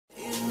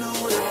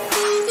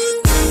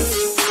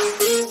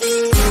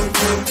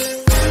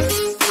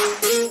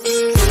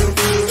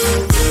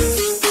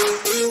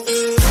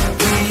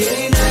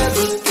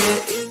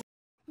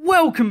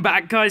Welcome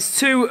back, guys,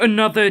 to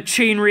another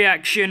chain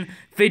reaction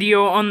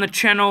video on the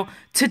channel.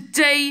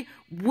 Today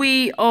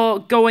we are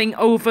going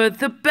over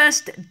the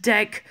best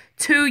deck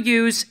to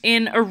use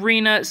in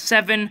Arena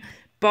 7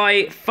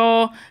 by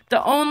far.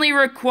 The only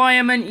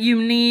requirement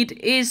you need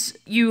is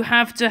you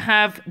have to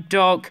have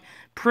Dark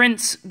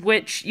Prince,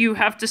 which you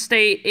have to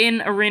stay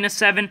in Arena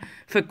 7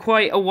 for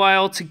quite a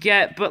while to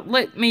get. But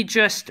let me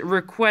just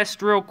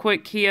request real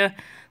quick here.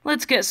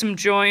 Let's get some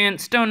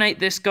Giants, donate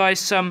this guy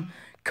some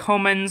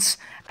commons,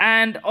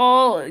 and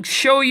I'll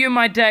show you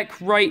my deck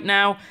right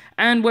now.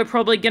 And we're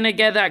probably gonna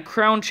get that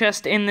crown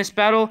chest in this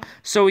battle,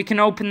 so we can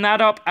open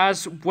that up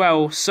as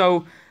well.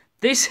 So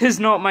this is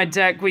not my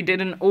deck. We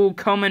did an all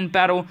common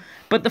battle,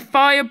 but the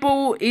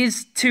fireball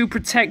is to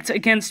protect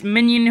against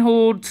minion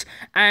hordes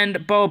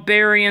and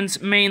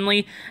barbarians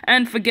mainly,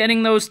 and for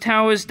getting those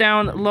towers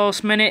down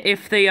last minute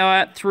if they are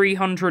at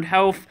 300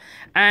 health.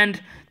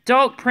 And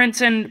Dark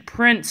Prince and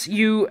Prince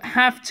you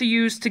have to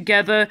use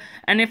together,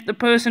 and if the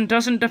person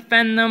doesn't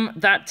defend them,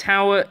 that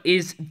tower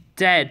is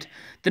dead.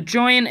 The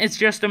Giant is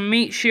just a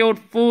meat shield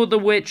for the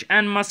Witch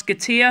and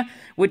Musketeer,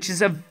 which is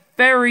a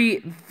very,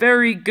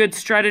 very good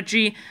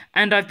strategy,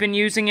 and I've been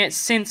using it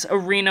since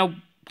Arena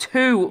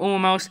 2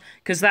 almost,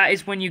 because that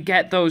is when you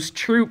get those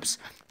troops.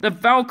 The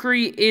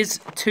Valkyrie is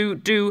to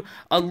do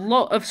a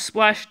lot of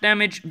splash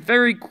damage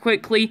very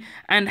quickly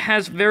and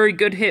has very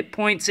good hit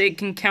points. It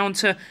can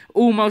counter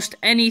almost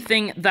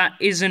anything that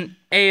isn't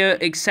air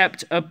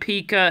except a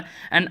Pika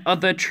and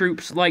other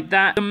troops like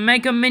that. The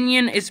Mega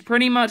Minion is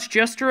pretty much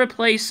just to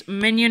replace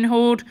Minion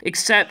Horde,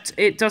 except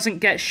it doesn't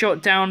get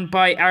shot down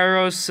by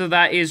arrows, so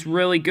that is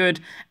really good,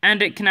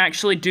 and it can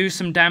actually do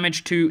some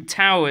damage to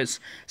towers.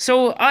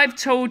 So I've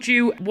told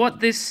you what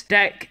this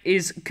deck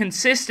is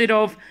consisted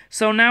of,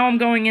 so now I'm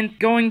going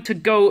to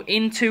go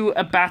into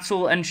a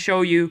battle and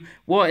show you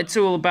what it's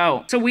all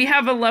about. So we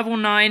have a level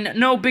 9,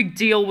 no big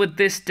deal with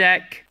this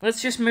deck.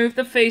 Let's just move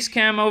the face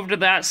cam over to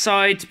that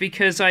side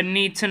because I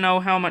need to know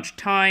how much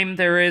time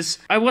there is.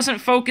 I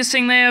wasn't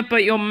focusing there,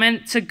 but you're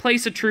meant to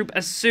place a troop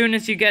as soon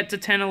as you get to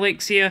 10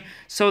 elixir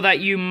so that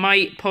you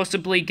might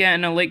possibly get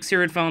an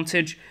elixir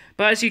advantage.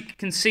 But as you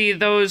can see,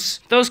 those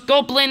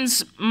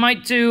goblins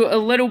might do a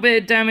little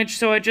bit of damage,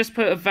 so I just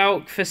put a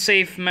Valk for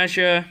safe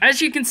measure.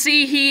 As you can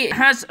see, he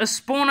has a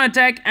spawner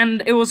deck,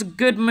 and it was a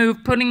good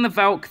move putting the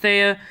Valk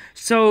there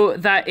so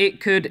that it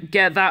could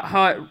get that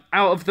hurt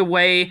out of the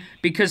way,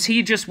 because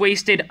he just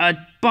wasted a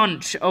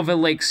bunch of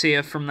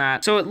elixir from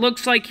that. So it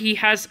looks like he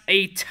has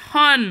a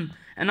ton,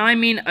 and I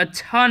mean a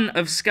ton,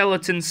 of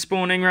skeletons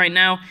spawning right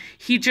now.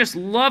 He just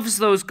loves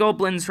those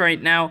goblins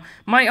right now.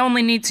 Might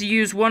only need to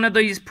use one of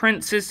these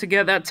princes to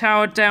get that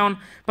tower down,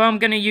 but I'm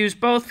going to use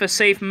both for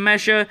safe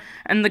measure.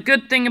 And the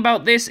good thing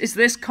about this is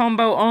this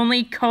combo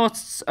only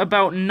costs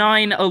about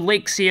 9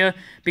 elixir,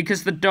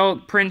 because the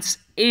Dark Prince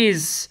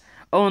is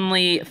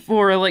only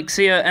 4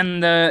 elixir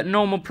and the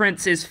normal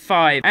prince is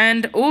 5.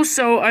 And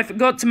also, I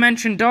forgot to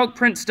mention, Dark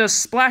Prince does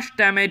splash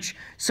damage,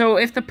 so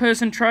if the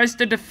person tries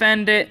to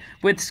defend it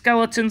with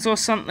skeletons or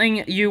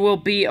something, you will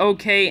be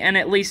okay and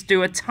at least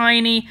do a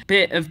tiny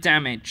bit of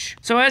damage.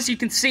 So as you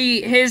can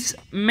see, his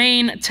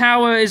main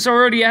tower is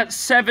already at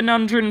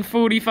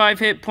 745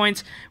 hit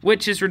points,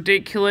 which is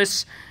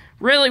ridiculous.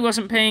 Really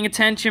wasn't paying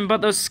attention,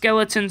 but those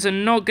skeletons are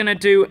not gonna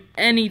do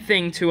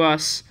anything to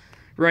us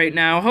right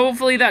now.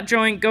 Hopefully that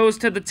Giant goes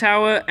to the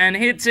tower and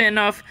hits it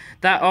enough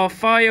that our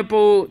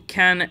fireball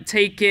can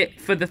take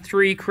it for the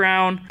 3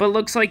 crown. But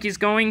looks like he's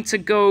going to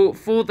go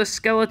for the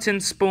skeleton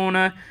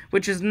spawner,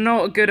 which is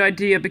not a good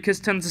idea because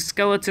tons of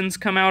skeletons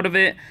come out of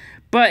it.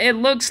 But it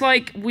looks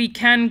like we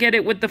can get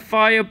it with the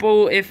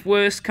fireball if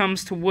worst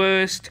comes to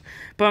worst.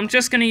 But I'm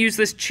just going to use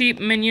this cheap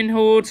minion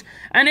horde.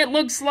 And it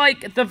looks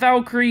like the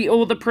Valkyrie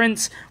or the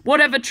Prince,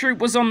 whatever troop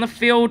was on the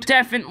field,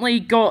 definitely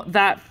got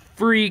that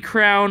free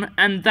crown,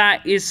 and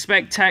that is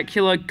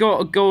spectacular.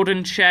 Got a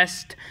golden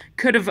chest.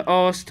 Could have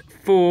asked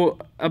for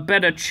a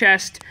better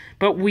chest,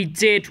 but we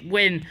did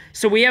win.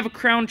 So we have a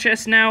crown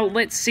chest now.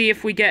 Let's see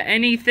if we get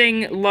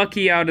anything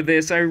lucky out of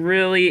this. I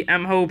really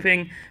am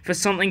hoping for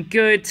something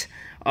good.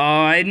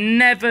 I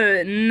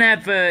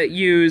never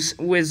use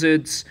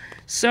wizards.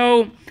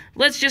 So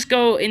let's just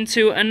go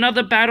into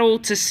another battle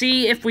to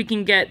see if we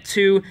can get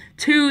to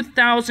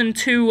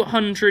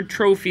 2,200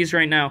 trophies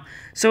right now.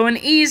 So an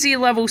easy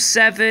level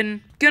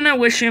 7. Gonna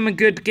wish him a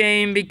good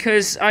game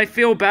because I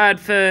feel bad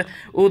for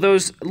all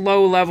those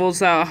low levels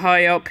that are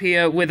high up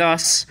here with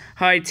us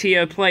high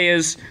tier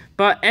players.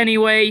 But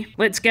anyway,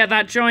 let's get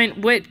that Giant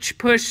Witch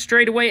push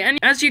straight away. And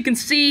as you can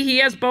see, he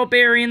has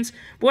barbarians.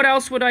 What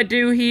else would I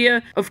do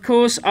here? Of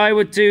course, I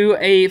would do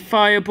a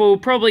fireball.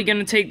 Probably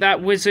gonna take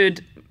that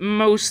wizard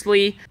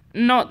mostly.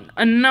 Not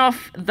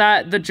enough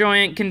that the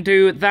Giant can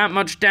do that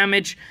much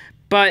damage,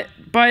 but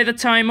by the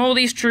time all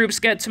these troops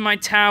get to my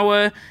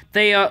tower,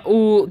 they are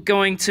all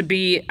going to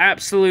be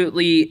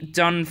absolutely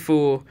done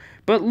for.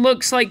 But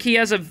looks like he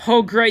has a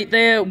hog right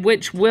there,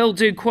 which will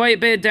do quite a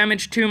bit of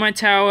damage to my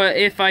tower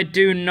if I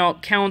do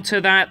not counter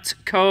that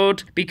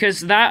card,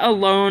 because that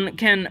alone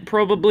can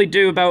probably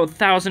do about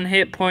 1,000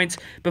 hit points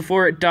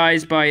before it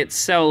dies by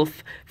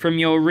itself from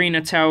your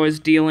arena towers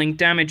dealing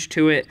damage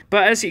to it.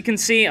 But as you can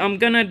see, I'm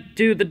gonna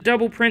do the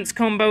double prince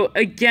combo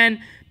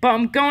again, but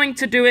I'm going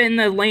to do it in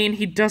the lane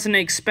he doesn't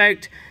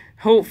expect,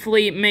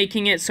 hopefully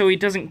making it so he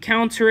doesn't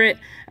counter it.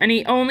 And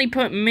he only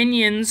put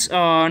minions.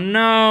 Oh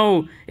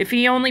no, if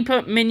he only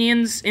put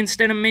minions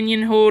instead of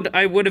minion horde,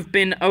 I would have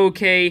been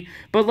okay.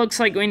 But looks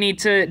like we need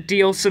to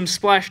deal some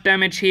splash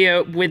damage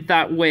here with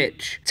that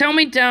witch. Tell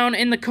me down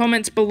in the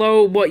comments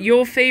below what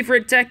your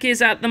favorite deck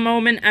is at the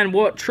moment and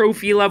what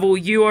trophy level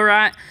you are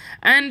at.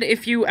 And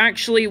if you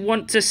actually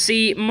want to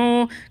see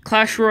more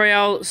Clash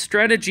Royale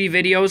strategy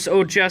videos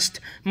or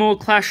just more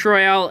Clash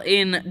Royale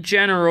in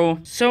general.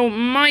 So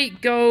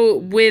might go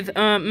with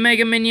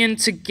Mega Minion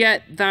to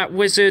get that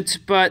wizard,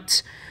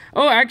 but...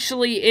 oh,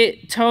 actually,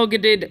 it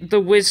targeted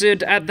the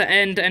wizard at the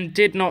end and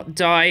did not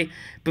die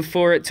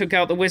before it took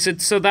out the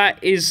wizard, so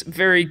that is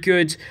very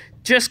good.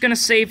 Just gonna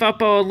save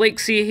up our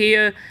elixir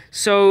here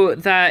so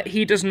that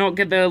he does not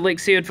get the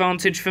elixir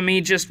advantage for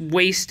me just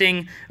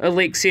wasting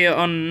elixir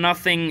on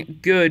nothing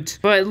good.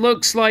 But it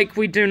looks like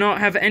we do not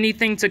have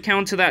anything to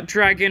counter that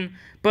dragon,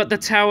 but the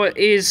tower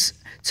is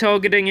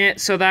targeting it,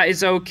 so that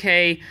is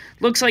okay.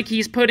 Looks like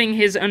he's putting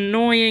his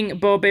annoying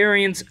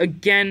barbarians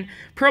again,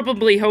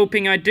 probably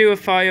hoping I do a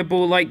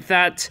fireball like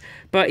that,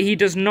 but he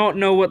does not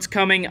know what's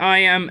coming. I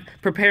am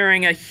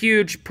preparing a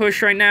huge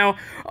push right now.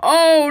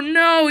 Oh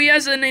no, he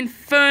has an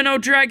Inferno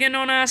Dragon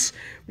on us.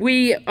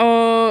 We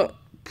are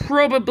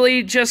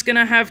probably just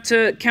gonna have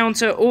to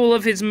counter all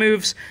of his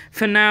moves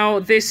for now.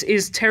 This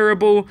is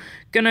terrible.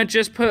 Gonna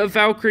just put a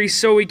Valkyrie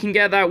so we can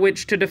get that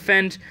witch to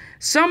defend.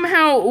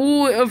 Somehow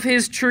all of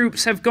his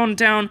troops have gone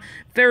down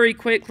very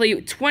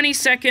quickly. 20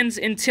 seconds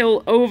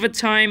until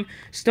overtime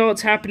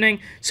starts happening.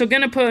 So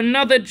gonna put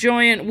another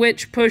giant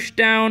witch push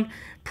down.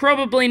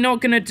 Probably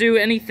not going to do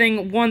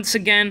anything once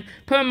again.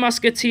 Put a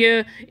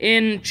Musketeer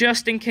in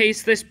just in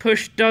case this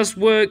push does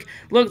work.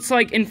 Looks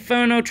like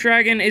Inferno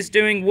Dragon is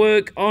doing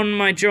work on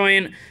my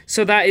giant,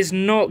 so that is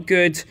not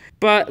good.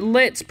 But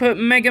let's put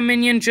Mega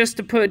Minion just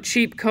to put a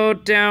cheap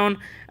card down.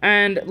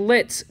 And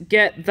let's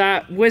get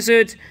that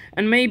wizard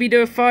and maybe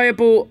do a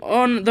fireball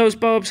on those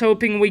barbs,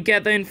 hoping we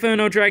get the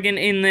Inferno Dragon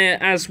in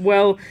there as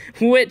well,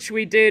 which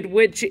we did,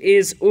 which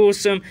is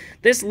awesome.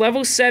 This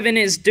level 7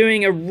 is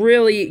doing a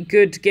really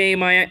good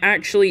game. I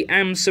actually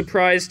am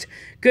surprised.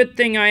 Good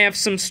thing I have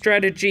some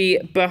strategy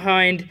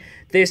behind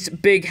this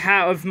big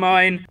hat of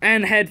mine,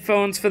 and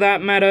headphones for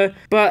that matter.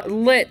 But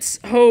let's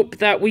hope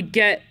that we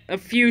get a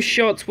few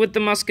shots with the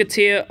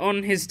Musketeer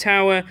on his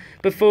tower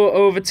before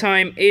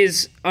overtime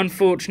is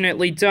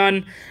unfortunately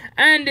done.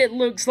 And it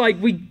looks like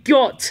we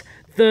got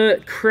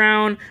the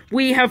crown.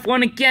 We have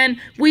won again.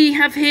 We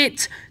have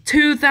hit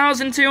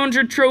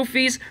 2,200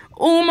 trophies,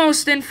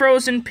 almost in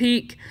Frozen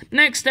Peak.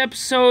 Next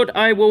episode,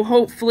 I will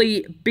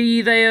hopefully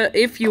be there.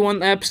 If you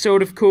want the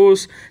episode, of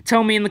course,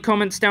 tell me in the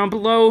comments down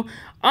below.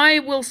 I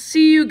will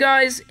see you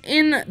guys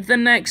in the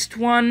next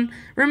one.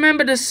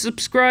 Remember to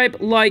subscribe,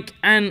 like,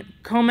 and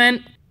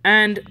comment.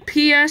 And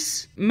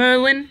P.S.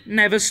 Merlin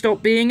never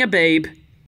stopped being a babe.